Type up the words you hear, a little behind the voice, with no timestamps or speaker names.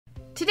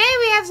Today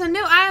we have some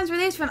new items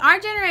released from Our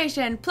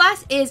Generation.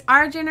 Plus, is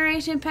Our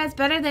Generation pets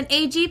better than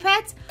AG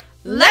pets?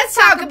 Let's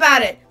talk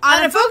about it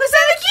on a Focus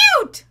on the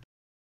Cute!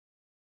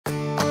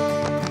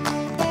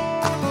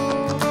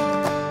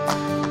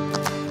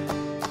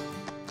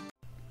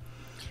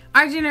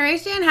 Our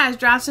Generation has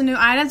dropped some new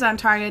items on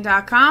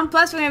Target.com.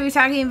 Plus, we're going to be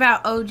talking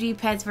about OG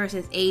pets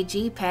versus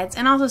AG pets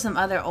and also some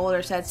other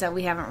older sets that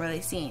we haven't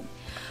really seen.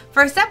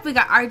 First up, we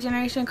got Our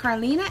Generation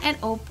Carlina and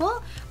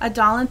Opal, a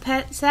doll and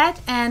pet set,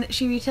 and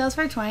she retails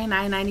for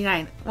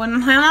 $29.99. When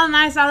Hannah and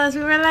I saw this,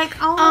 we were like,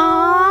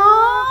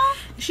 "Aww."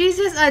 She's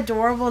just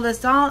adorable.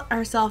 This doll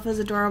herself is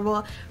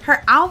adorable.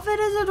 Her outfit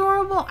is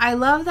adorable. I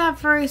love that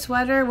furry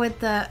sweater with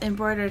the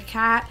embroidered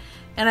cat,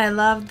 and I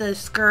love the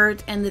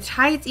skirt, and the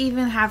tights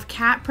even have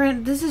cat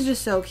print. This is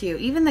just so cute.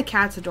 Even the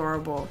cat's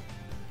adorable.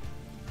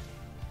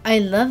 I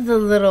love the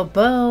little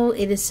bow.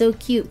 It is so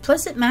cute.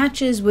 Plus, it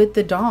matches with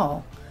the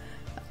doll.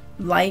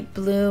 Light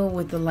blue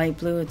with the light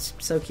blue. It's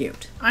so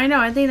cute. I know.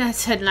 I think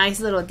that's a nice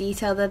little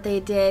detail that they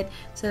did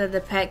so that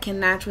the pet can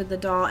match with the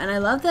doll. And I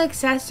love the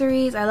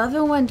accessories. I love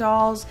it when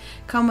dolls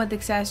come with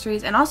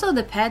accessories. And also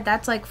the pet,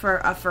 that's like for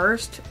a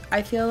first,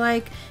 I feel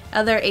like.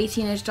 Other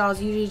 18-inch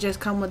dolls usually just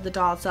come with the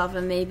doll itself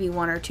and maybe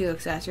one or two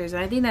accessories.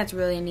 And I think that's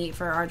really neat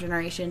for Our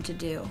Generation to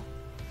do.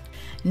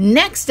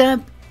 Next up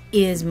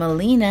is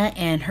Melina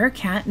and her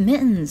cat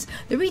Mittens.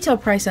 The retail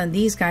price on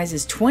these guys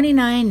is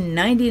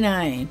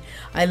 $29.99.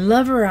 I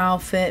love her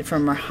outfit,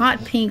 from her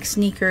hot pink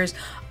sneakers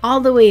all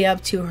the way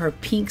up to her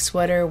pink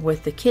sweater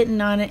with the kitten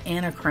on it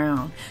and a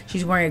crown.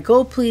 She's wearing a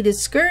gold pleated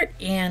skirt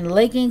and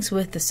leggings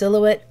with the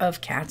silhouette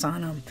of cats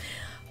on them.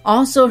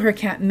 Also, her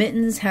cat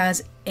Mittens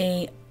has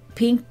a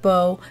pink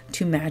bow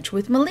to match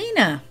with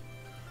Melina,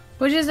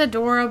 which is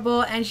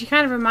adorable, and she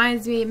kind of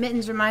reminds me,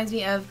 Mittens reminds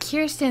me of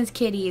Kirsten's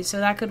kitties, so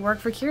that could work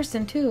for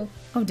Kirsten too.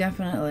 Oh,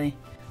 definitely.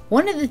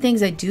 One of the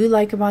things I do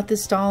like about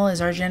this doll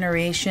is Our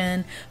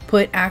Generation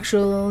put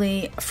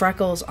actually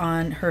freckles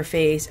on her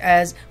face,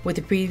 as with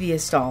the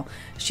previous doll.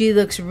 She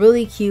looks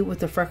really cute with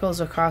the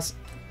freckles across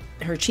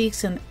her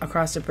cheeks and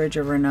across the bridge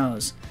of her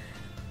nose.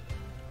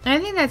 I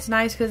think that's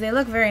nice because they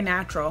look very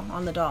natural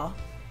on the doll.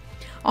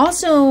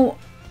 Also,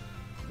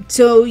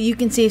 so you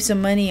can save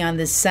some money on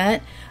this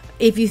set.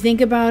 If you think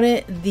about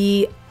it,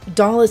 the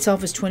doll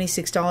itself is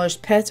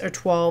 $26, pets are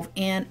 $12,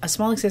 and a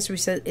small accessory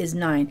set is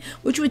 $9,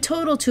 which would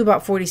total to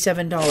about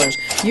 $47.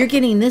 You're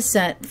getting this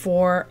set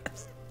for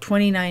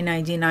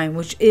 $29.99,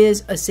 which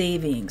is a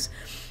savings.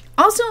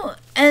 Also,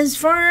 as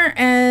far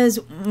as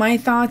my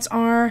thoughts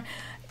are,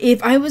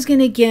 if I was going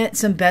to get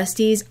some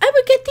besties, I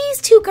would get these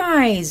two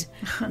guys.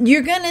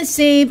 You're going to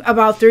save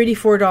about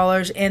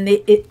 $34, and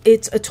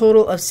it's a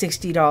total of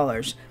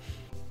 $60.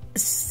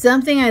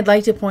 Something I'd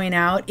like to point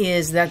out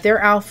is that their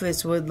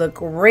outfits would look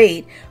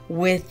great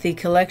with the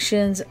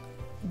collections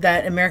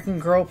that American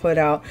Girl put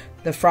out,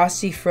 the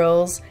Frosty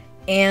Frills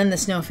and the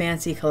Snow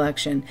Fancy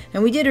collection.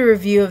 And we did a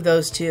review of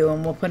those two,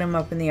 and we'll put them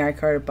up in the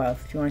iCard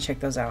above if you want to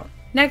check those out.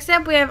 Next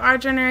up, we have Our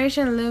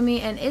Generation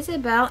Lumi and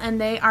Isabel, and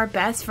they are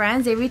best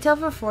friends. They retail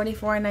for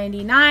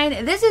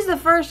 $44.99. This is the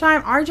first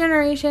time Our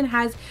Generation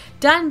has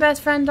done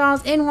best friend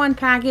dolls in one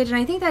package, and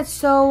I think that's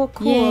so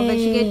cool. Yay. That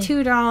you get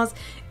two dolls,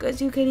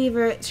 because you could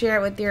either share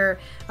it with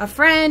a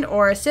friend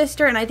or a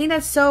sister, and I think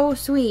that's so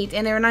sweet,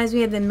 and it reminds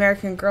me of the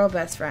American Girl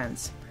best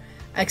friends.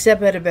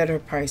 Except at a better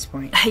price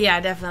point.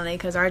 Yeah, definitely,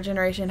 because Our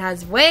Generation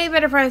has way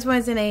better price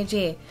points than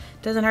AG.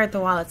 Doesn't hurt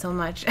the wallet so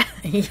much.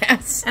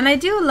 Yes. And I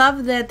do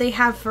love that they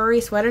have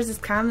furry sweaters. It's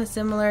kind of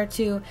similar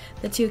to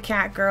the two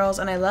cat girls,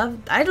 and I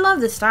love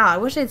the style. I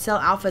wish they'd sell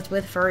outfits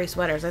with furry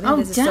sweaters. I think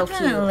this is so cute.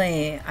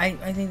 Definitely.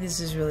 I think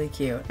this is really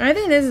cute. I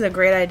think this is a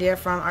great idea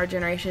from Our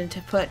Generation to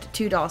put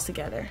two dolls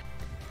together.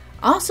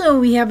 Also,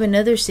 we have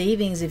another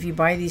savings if you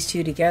buy these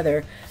two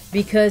together,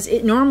 because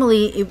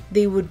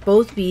they would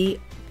both be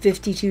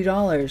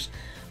 $52,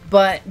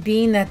 but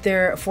being that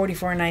they're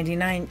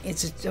 $44.99,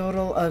 it's a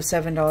total of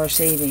 $7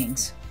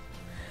 savings.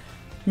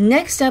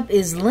 Next up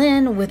is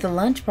Lynn with a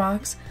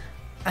lunchbox.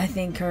 I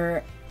think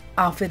her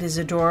outfit is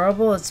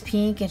adorable. It's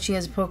pink and she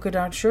has a polka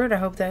dot shirt. I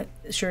hope that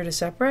shirt is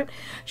separate.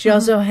 She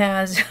also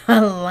has a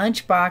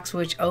lunchbox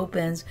which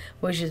opens,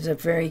 which is a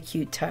very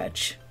cute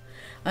touch.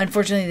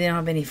 Unfortunately, they don't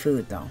have any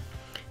food though.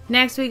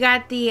 Next, we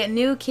got the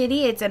new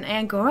kitty. It's an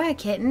Angora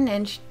kitten,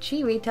 and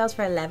she retails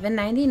for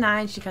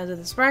 $11.99. She comes with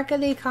a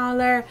sparkly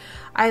collar.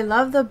 I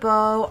love the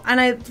bow,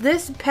 and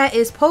this pet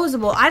is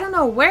posable. I don't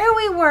know where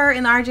we were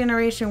in Our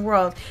Generation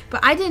world,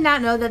 but I did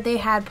not know that they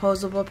had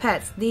posable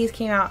pets. These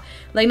came out,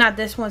 like not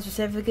this one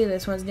specifically,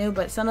 this one's new,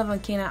 but some of them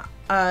came out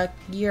a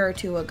year or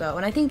two ago,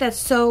 and I think that's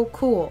so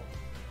cool.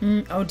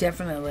 Oh,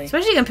 definitely.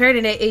 Especially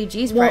compared to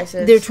AG's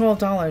prices. They're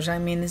 $12. I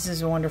mean, this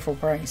is a wonderful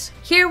price.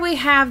 Here we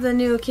have the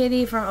new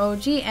kitty from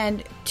OG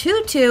and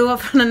Tutu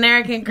from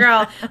American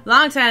Girl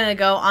long time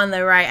ago on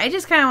the right. I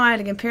just kind of wanted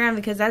to compare them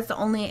because that's the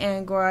only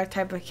Angora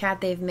type of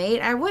cat they've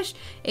made. I wish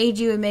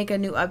AG would make a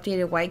new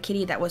updated white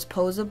kitty that was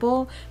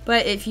posable.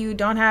 But if you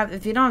don't have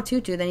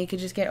Tutu, then you could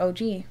just get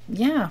OG.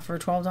 Yeah, for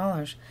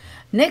 $12.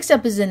 Next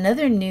up is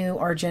another new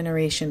Our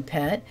Generation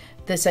pet,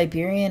 the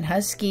Siberian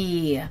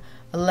Husky.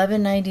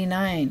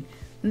 $11.99.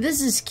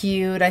 This is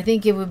cute. I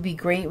think it would be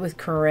great with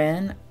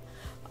Corinne.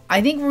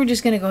 I think we're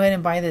just going to go ahead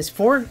and buy this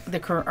for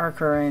our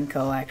Corinne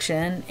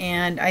collection.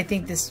 And I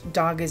think this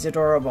dog is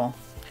adorable.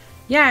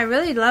 Yeah, I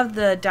really love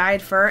the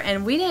dyed fur.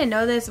 And we didn't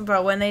know this,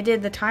 but when they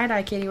did the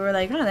tie-dye kitty, we were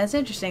like, oh, that's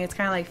interesting. It's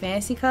kind of like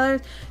fantasy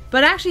colors.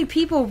 But actually,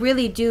 people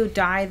really do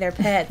dye their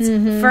pets'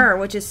 fur,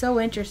 which is so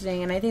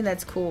interesting. And I think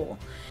that's cool.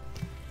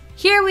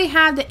 Here we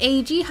have the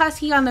AG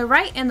Husky on the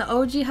right and the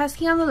OG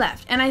Husky on the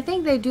left. And I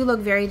think they do look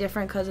very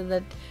different because of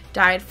the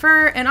dyed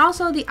fur. And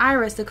also the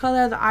iris. The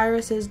color of the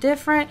iris is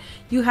different.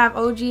 You have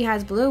OG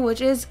has blue,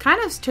 which is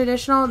kind of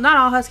traditional. Not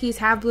all Huskies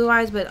have blue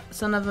eyes, but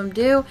some of them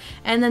do.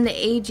 And then the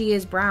AG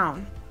is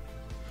brown.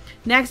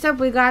 Next up,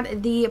 we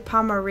got the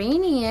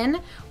Pomeranian,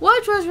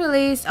 which was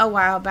released a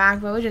while back,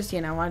 but we just,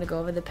 wanted to go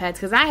over the pets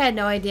because I had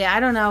no idea. I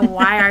don't know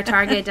why our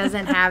Target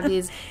doesn't have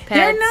these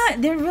pets.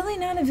 They're really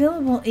not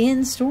available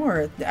in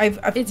store.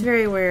 It's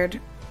very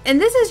weird.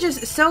 And this is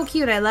just so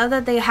cute. I love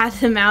that they had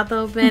the mouth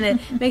open. It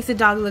makes the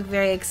dog look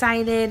very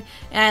excited.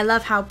 And I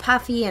love how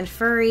puffy and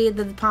furry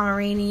the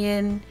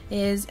Pomeranian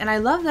is. And I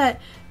love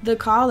that the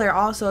collar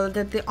also,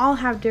 that they all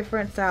have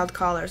different styled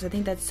collars. I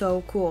think that's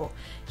so cool.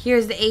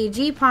 Here's the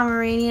AG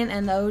Pomeranian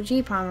and the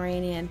OG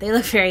Pomeranian. They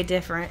look very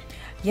different.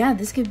 Yeah,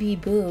 this could be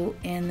Boo,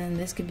 and then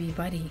this could be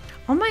Buddy.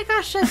 Oh my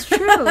gosh, that's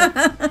true.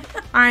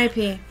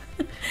 R.I.P.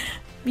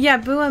 Yeah,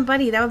 Boo and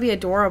Buddy, that would be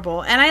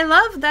adorable. And I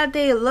love that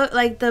they look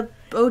like the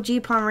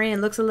OG Pomeranian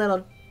looks a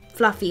little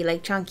fluffy,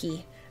 like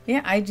chunky.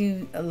 Yeah, I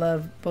do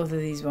love both of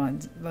these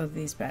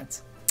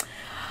pets.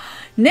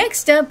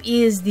 Next up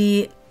is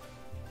the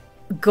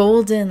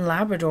Golden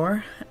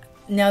Labrador.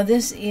 Now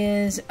this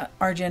is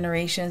our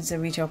generations. The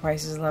retail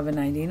price is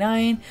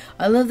 $11.99.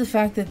 I love the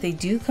fact that they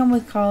do come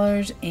with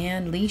collars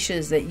and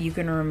leashes that you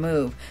can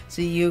remove,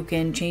 so you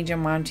can change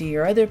them onto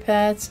your other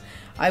pets.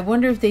 I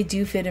wonder if they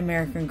do fit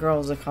American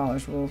Girls, the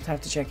collars. We'll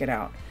have to check it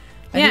out.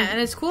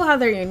 And it's cool how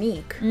they're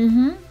unique.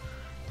 Mm-hmm.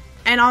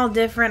 And all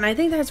different. I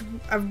think that's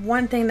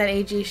one thing that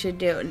AG should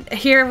do.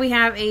 Here we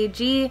have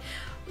AG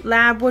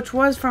Lab, which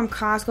was from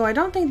Costco. I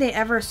don't think they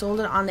ever sold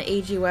it on the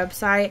AG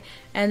website.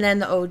 And then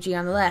the OG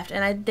on the left.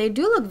 And they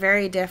do look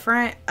very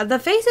different. The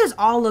faces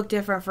all look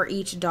different for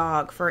each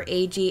dog, for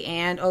AG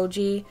and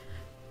OG.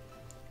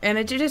 And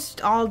it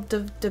just all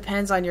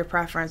depends on your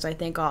preference, I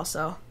think,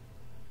 also.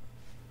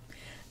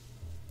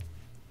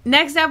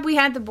 Next up, we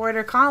had the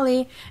Border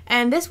Collie,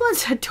 and this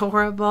one's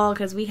adorable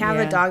because we have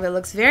a dog that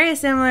looks very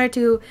similar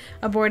to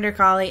a Border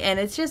Collie, and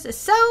it's just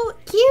so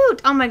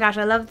cute. Oh my gosh,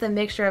 I love the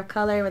mixture of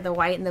color with the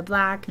white and the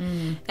black,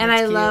 and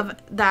I love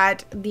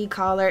that the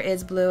collar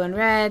is blue and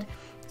red.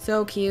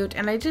 So cute,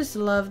 and I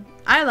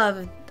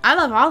love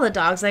all the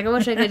dogs. Like, I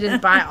wish I could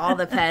just buy all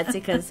the pets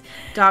because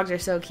dogs are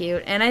so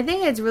cute, and I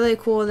think it's really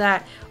cool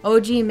that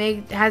OG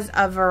has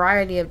a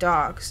variety of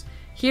dogs.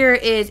 Here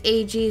is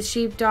AG's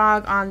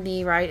sheepdog on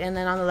the right, and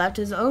then on the left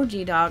is the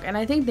OG dog. And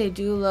I think they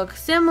do look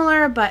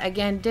similar, but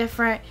again,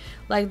 different.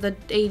 Like the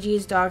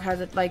AG's dog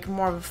has like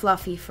more of a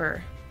fluffy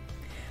fur.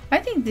 I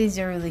think these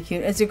are really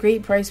cute. It's a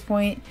great price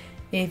point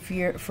if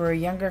you're for a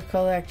younger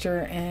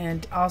collector,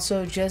 and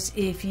also just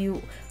if you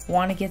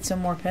want to get some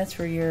more pets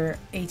for your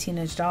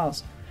 18-inch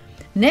dolls.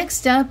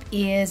 Next up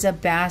is a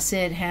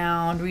Basset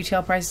Hound.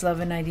 Retail price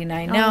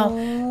 $11.99.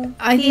 Now,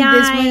 I think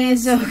this one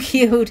is so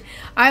cute.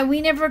 We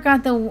never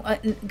got the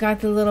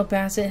little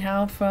Basset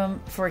Hound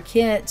for a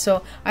kit,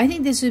 so I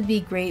think this would be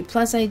great.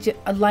 Plus, I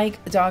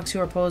like dogs who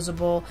are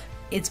posable.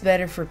 It's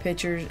better for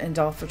pictures and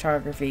doll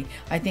photography.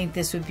 I think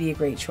this would be a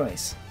great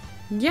choice.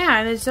 Yeah,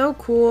 and it's so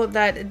cool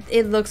that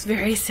it looks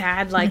very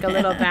sad, like a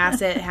little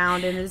Basset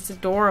Hound, and it's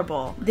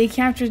adorable. They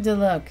captured the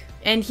look.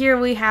 And here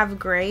we have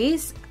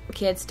Grace,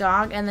 Kit's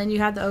dog, and then you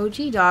have the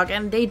OG dog,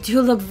 and they do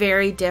look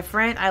very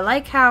different. I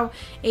like how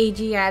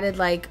AG added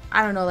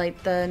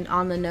the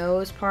on the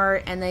nose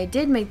part, and they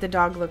did make the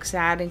dog look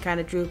sad and kind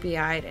of droopy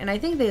eyed, and I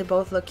think they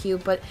both look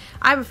cute, but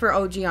I prefer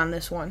OG on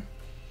this one.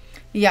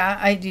 Yeah,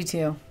 I do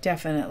too,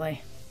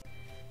 definitely.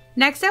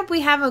 Next up, we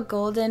have a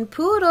golden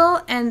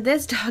poodle, and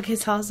this dog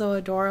is also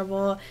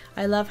adorable.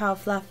 I love how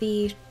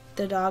fluffy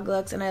the dog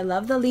looks, and I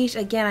love the leash.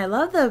 Again, I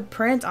love the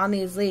print on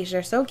these leash.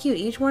 They're so cute.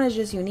 Each one is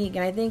just unique,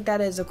 and I think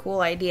that is a cool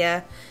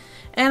idea.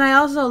 And I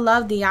also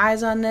love the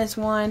eyes on this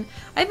one.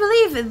 I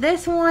believe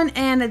this one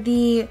and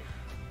the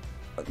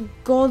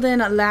golden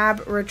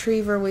lab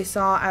retriever we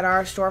saw at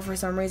our store, for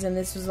some reason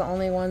this was the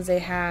only ones they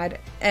had,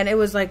 and it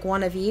was like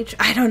one of each.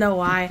 I don't know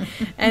why.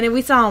 And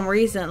we saw them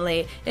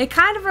recently. It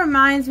kind of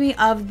reminds me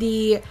of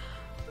the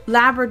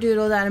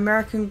Labradoodle that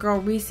American Girl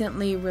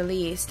recently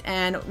released,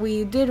 and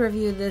we did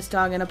review this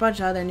dog and a bunch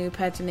of other new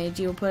pets in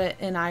AG. We'll put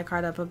an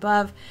iCard up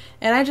above,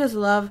 and I just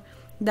love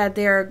that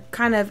they're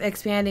kind of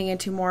expanding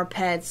into more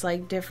pets,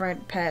 like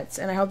different pets,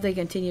 and I hope they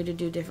continue to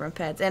do different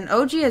pets, and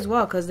OG as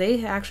well, because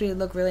they actually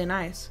look really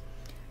nice.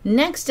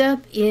 Next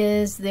up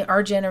is the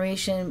Our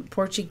Generation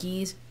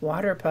Portuguese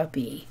Water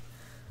Puppy.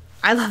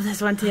 I love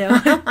this one too.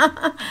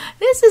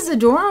 This is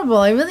adorable.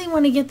 I really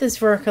want to get this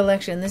for our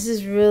collection. This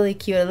is really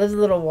cute. I love the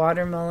little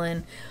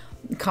watermelon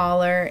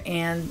collar,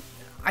 and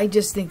I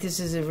just think this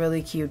is a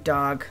really cute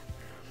dog.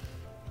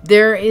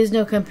 There is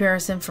no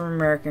comparison from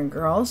American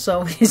Girl,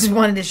 so we just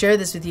wanted to share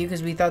this with you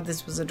because we thought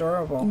this was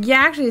adorable. Yeah,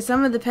 actually,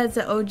 some of the pets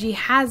that OG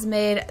has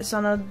made,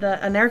 some of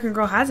the American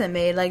Girl hasn't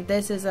made. Like,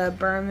 this is a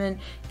Burman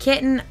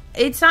kitten.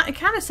 It's not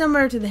kind of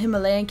similar to the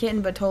Himalayan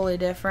kitten, but totally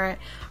different.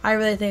 I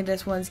really think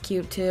this one's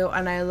cute, too,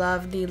 and I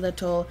love the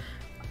little,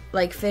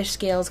 like, fish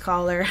scales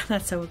collar.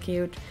 That's so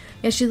cute.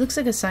 Yeah, she looks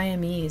like a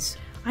Siamese.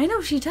 I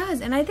know she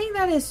does, and I think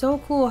that is so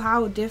cool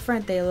how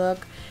different they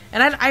look.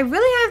 And I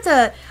really have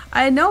to,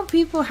 I know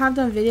people have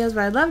done videos,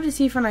 but I'd love to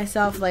see for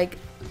myself, like,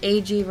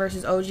 AG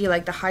versus OG,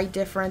 like the height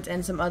difference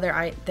and some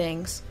other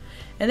things.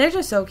 And they're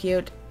just so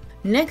cute.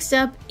 Next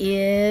up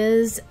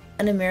is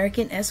an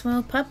American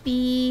S-Well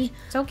puppy.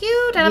 So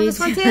cute. I love this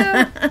one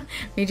too.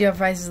 Retail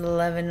price is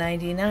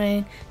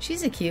 $11.99.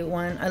 She's a cute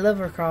one. I love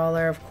her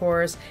collar, of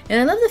course. And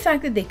I love the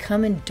fact that they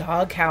come in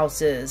dog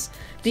houses.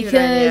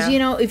 Because, you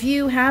know, if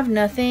you have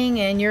nothing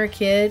and you're a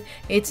kid,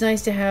 it's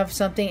nice to have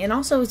something. And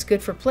also it's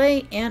good for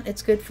play and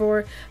it's good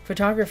for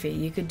photography.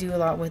 You could do a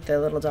lot with the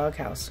little dog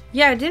house.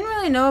 Yeah, I didn't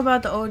really know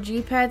about the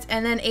OG pets.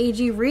 And then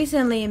AG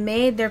recently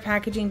made their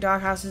packaging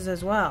dog houses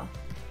as well.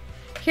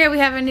 Here we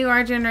have a new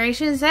Our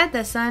Generation set,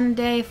 the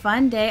Sunday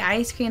Fun Day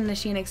Ice Cream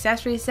Machine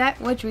Accessory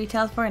Set, which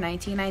retails for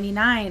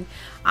 $19.99.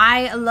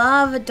 I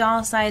love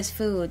doll-sized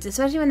foods,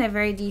 especially when they're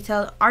very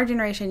detailed. Our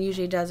Generation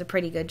usually does a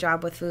pretty good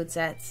job with food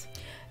sets.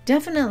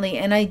 Definitely,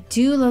 and I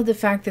do love the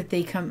fact that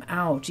they come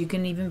out. You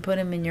can even put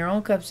them in your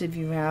own cups if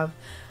you have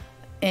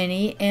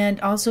any,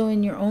 and also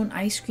in your own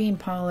ice cream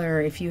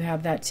parlor if you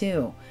have that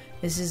too.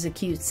 This is a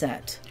cute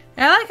set.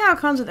 I like how it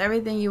comes with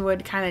everything you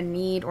would kind of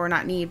need, or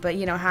not need, but,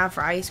 you know, have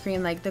for ice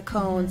cream, like the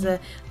cones, the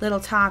little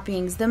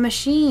toppings, the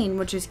machine,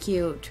 which is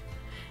cute.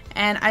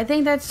 And I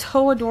think that's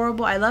so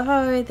adorable. I love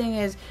how everything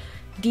is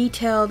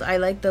detailed. I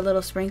like the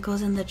little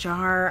sprinkles in the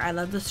jar. I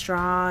love the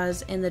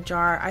straws in the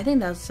jar. I think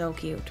that's so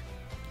cute.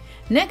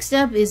 Next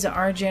up is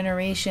Our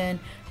Generation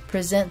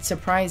Present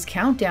Surprise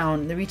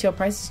Countdown. The retail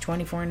price is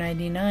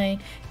 $24.99.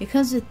 It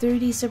comes with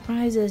 30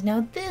 surprises.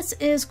 Now this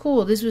is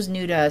cool. This was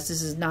new to us.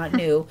 This is not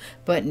new,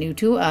 but new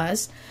to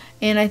us.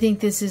 And I think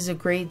this is a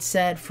great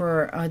set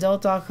for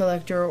adult doll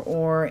collector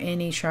or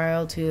any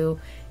child who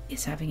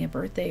is having a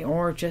birthday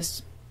or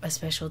just a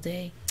special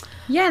day.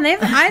 Yeah, and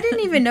I didn't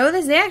even know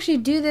this. They actually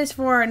do this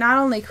for not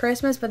only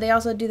Christmas, but they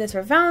also do this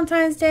for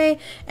Valentine's Day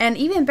and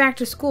even back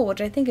to school,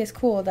 which I think is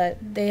cool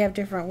that they have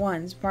different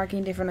ones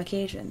marking different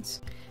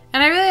occasions.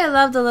 And I really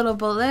love the little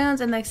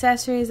balloons and the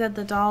accessories that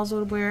the dolls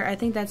would wear. I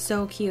think that's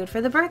so cute for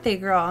the birthday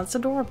girl. It's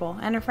adorable.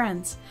 And her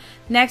friends.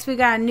 Next, we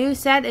got a new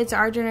set. It's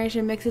Our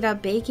Generation Mix It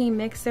Up Baking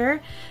Mixer.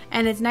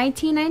 And it's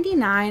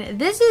 $19.99.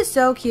 This is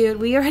so cute.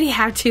 We already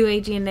have two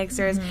AG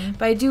mixers.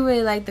 But I do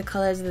really like the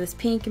colors of this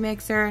pink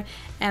mixer.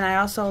 And I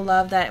also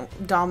love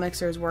that doll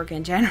mixers work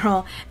in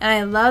general. And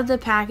I love the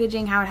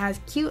packaging, how it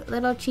has cute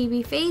little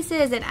chibi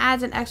faces. It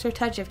adds an extra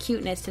touch of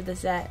cuteness to the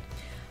set.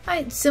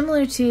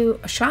 Similar to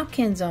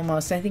Shopkins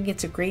almost. I think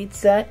it's a great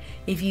set.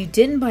 If you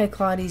didn't buy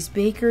Claudie's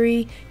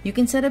Bakery, you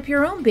can set up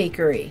your own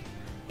bakery.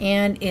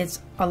 And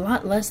it's a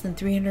lot less than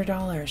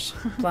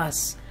 $300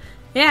 plus.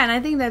 Yeah, and I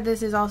think that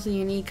this is also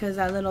unique because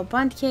that little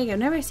bundt cake, I've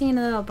never seen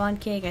a little bundt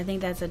cake. I think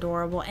that's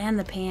adorable. And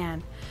the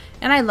pan.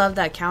 And I love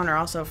that counter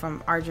also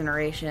from Our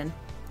Generation.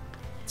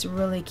 It's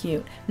really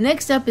cute.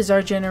 Next up is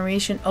Our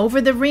Generation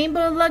Over the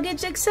Rainbow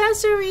Luggage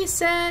Accessory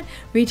Set.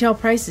 Retail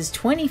price is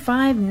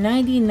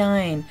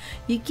 $25.99.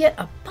 You get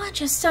a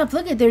bunch of stuff.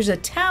 Look at, there's a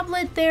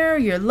tablet there,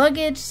 your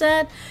luggage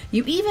set.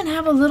 You even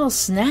have a little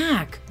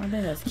snack. I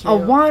think that's cute. A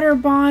water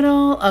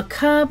bottle, a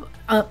cup,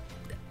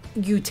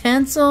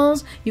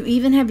 utensils. You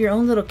even have your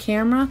own little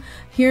camera.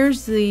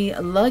 Here's the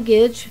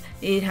luggage.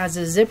 It has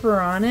a zipper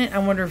on it. I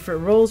wonder if it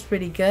rolls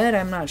pretty good.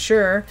 I'm not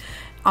sure.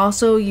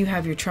 Also, you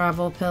have your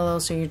travel pillow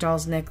so your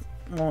doll's neck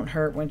won't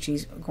hurt when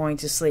she's going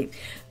to sleep.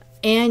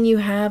 And you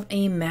have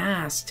a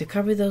mask to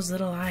cover those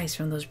little eyes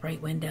from those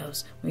bright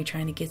windows when you're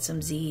trying to get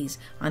some Z's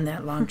on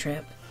that long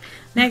trip.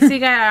 Next, we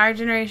got Our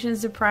Generation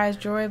Surprise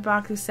Jewelry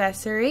Box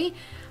Accessory.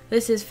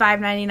 This is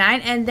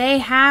 $5.99, and they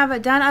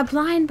have done a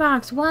blind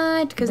box.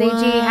 What? Because AG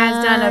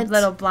has done a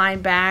little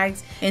blind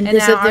bags. And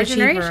this now Our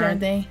Generation, cheaper, aren't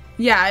they?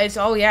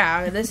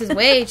 Yeah, this is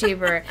way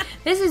cheaper.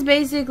 This is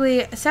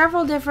basically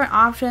several different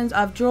options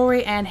of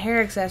jewelry and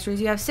hair accessories.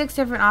 You have 6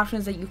 different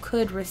options that you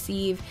could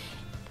receive.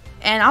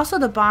 And also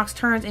the box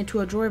turns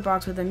into a jewelry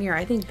box with a mirror.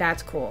 I think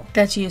that's cool.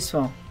 That's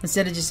useful.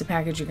 Instead of just a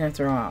package you're going to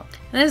throw out.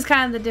 And this is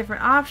kind of the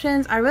different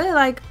options. I really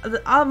like,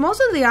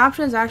 most of the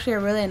options actually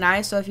are really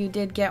nice. So if you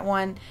did get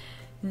one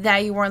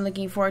that you weren't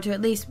looking forward to,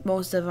 at least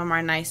most of them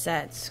are nice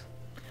sets.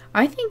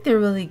 I think they're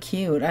really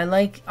cute. I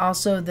like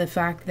also the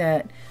fact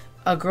that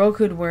a girl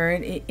could wear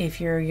it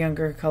if you're a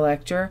younger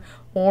collector,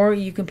 or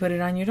you can put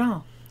it on your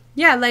doll.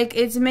 Yeah, like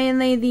it's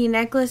mainly the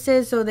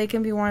necklaces so they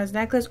can be worn as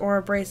necklace or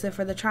a bracelet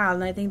for the child.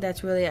 And I think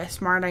that's really a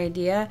smart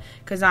idea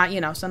because,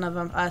 you know, some of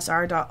us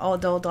are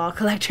adult doll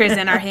collectors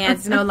and our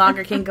hands no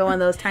longer can go in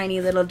those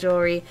tiny little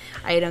jewelry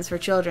items for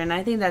children.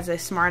 I think that's a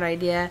smart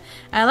idea.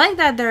 I like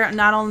that they're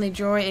not only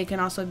jewelry, it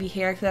can also be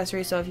hair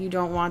accessories. So if you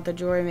don't want the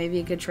jewelry, maybe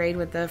you could trade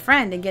with a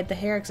friend and get the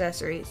hair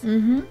accessories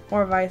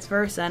or vice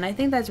versa. And I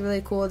think that's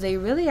really cool. They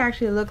really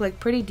actually look like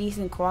pretty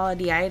decent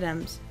quality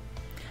items.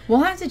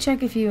 We'll have to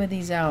check a few of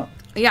these out.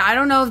 Yeah, I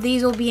don't know if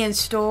these will be in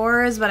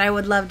stores, but I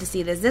would love to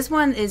see this. This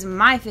one is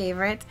my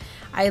favorite.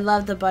 I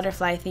love the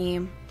butterfly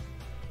theme.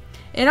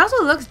 It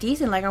also looks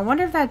decent. Like, I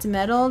wonder if that's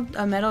metal,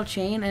 a metal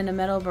chain and a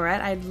metal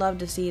barrette. I'd love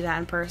to see that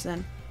in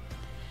person.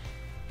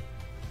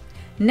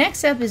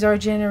 Next up is our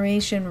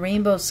Generation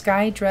Rainbow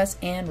Sky Dress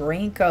and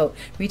Raincoat.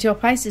 Retail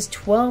price is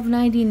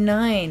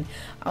 $12.99.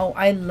 Oh,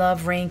 I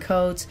love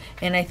raincoats.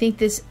 And I think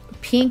this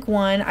pink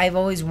one, I've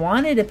always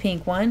wanted a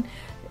pink one.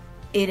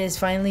 It has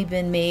finally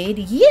been made.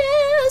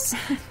 Yes!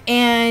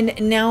 And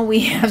now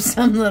we have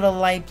some little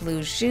light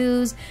blue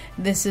shoes.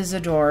 This is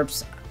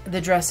adorbs.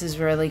 The dress is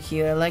really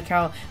cute. I like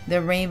how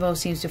the rainbow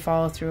seems to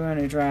follow through on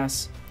a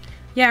dress.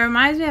 Yeah, it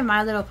reminds me of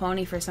My Little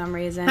Pony for some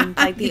reason.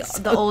 Like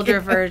the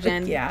older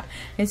version. Yeah,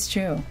 it's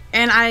true.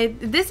 And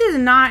this is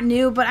not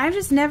new, but I've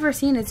just never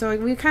seen it. So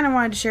we kind of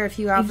wanted to share a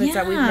few outfits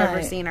that we've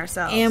never seen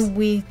ourselves. And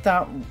we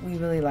thought we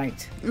really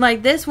liked.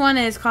 Like this one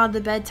is called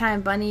the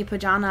Bedtime Bunny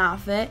Pajama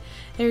Outfit.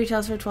 It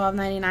retails for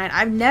 $12.99.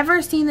 I've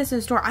never seen this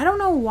in store. I don't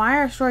know why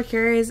our store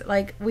carries,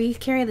 like, we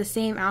carry the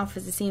same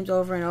outfits, it seems,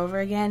 over and over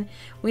again.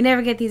 We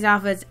never get these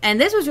outfits.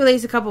 And this was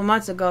released a couple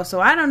months ago,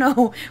 so I don't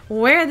know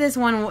where this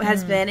one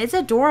has been. It's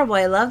adorable.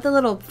 I love the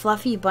little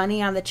fluffy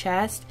bunny on the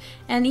chest.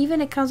 And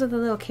even it comes with a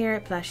little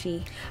carrot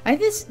plushie. I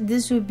think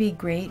this would be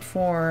great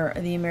for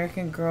the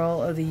American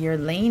Girl of the Year,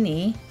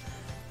 Lainey.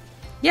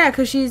 Yeah,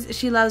 because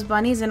she loves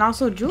bunnies and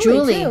also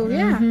Julie too.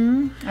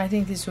 Yeah, I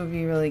think this would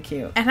be really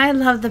cute. And I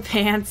love the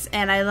pants,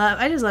 and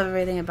I just love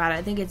everything about it.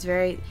 I think it's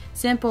very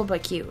simple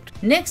but cute.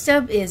 Next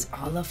up is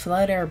All a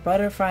Flutter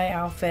Butterfly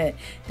Outfit.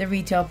 The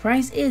retail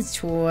price is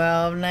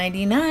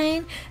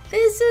 $12.99.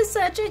 This is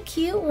such a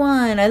cute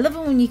one. I love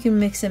it when you can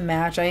mix and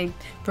match. I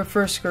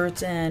prefer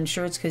skirts and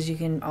shirts because you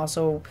can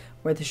also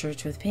wear the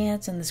shirts with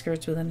pants and the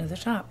skirts with another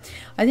top.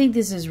 I think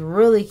this is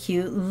really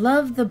cute.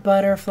 Love the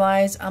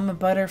butterflies. I'm a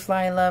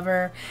butterfly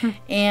lover.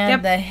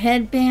 And the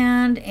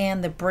headband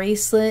and the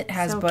bracelet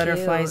has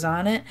butterflies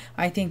on it.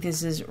 I think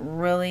this is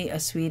really a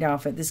sweet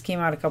outfit. This came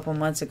out a couple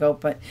months ago,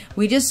 but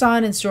we just saw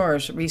it in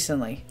stores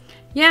recently.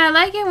 Yeah, I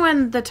like it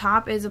when the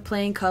top is a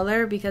plain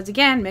color because,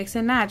 again, mix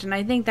and match. And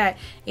I think that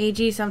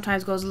AG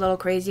sometimes goes a little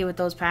crazy with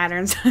those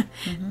patterns.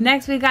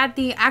 Next, we got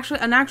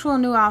an actual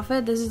new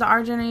outfit. This is the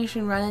Our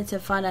Generation Run Into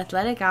Fun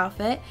Athletic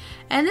outfit.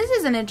 And this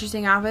is an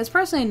interesting outfit. It's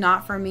personally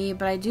not for me,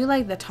 but I do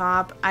like the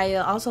top. I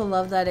also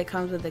love that it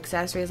comes with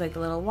accessories like the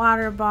little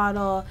water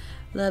bottle,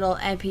 little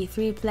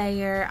MP3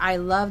 player. I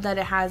love that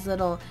it has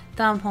little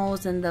thumb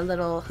holes and the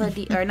little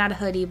hoodie, or not a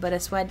hoodie, but a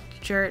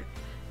sweatshirt.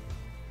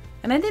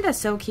 And I think that's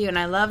so cute. And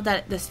I love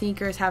that the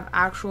sneakers have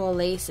actual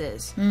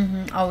laces.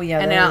 Oh, yeah.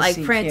 And they're not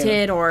like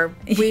printed or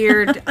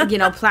weird,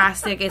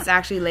 plastic. It's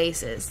actually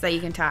laces that you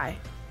can tie.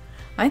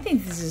 I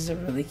think this is a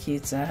really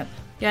cute set.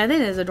 Yeah, I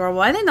think it is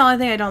adorable. I think the only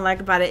thing I don't like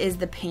about it is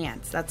the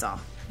pants. That's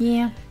all.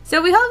 Yeah.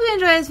 So we hope you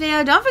enjoyed this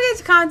video. Don't forget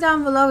to comment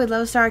down below. We'd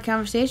love to start a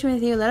conversation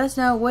with you. Let us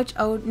know which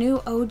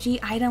new OG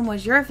item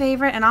was your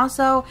favorite. And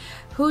also,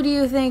 who do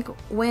you think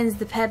wins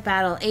the pet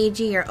battle,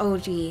 AG or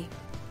OG?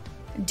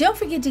 Don't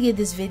forget to give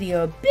this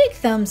video a big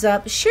thumbs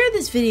up, share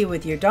this video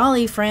with your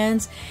dolly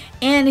friends,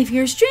 and if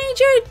you're a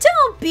stranger,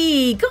 don't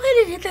be! Go ahead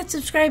and hit that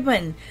subscribe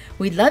button.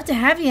 We'd love to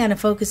have you on A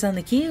Focus on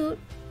the Cute.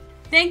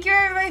 Thank you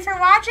everybody for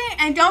watching,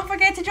 and don't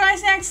forget to join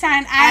us next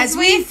time as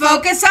we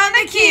focus on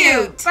the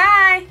cute!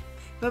 Bye!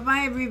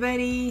 Bye-bye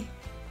everybody!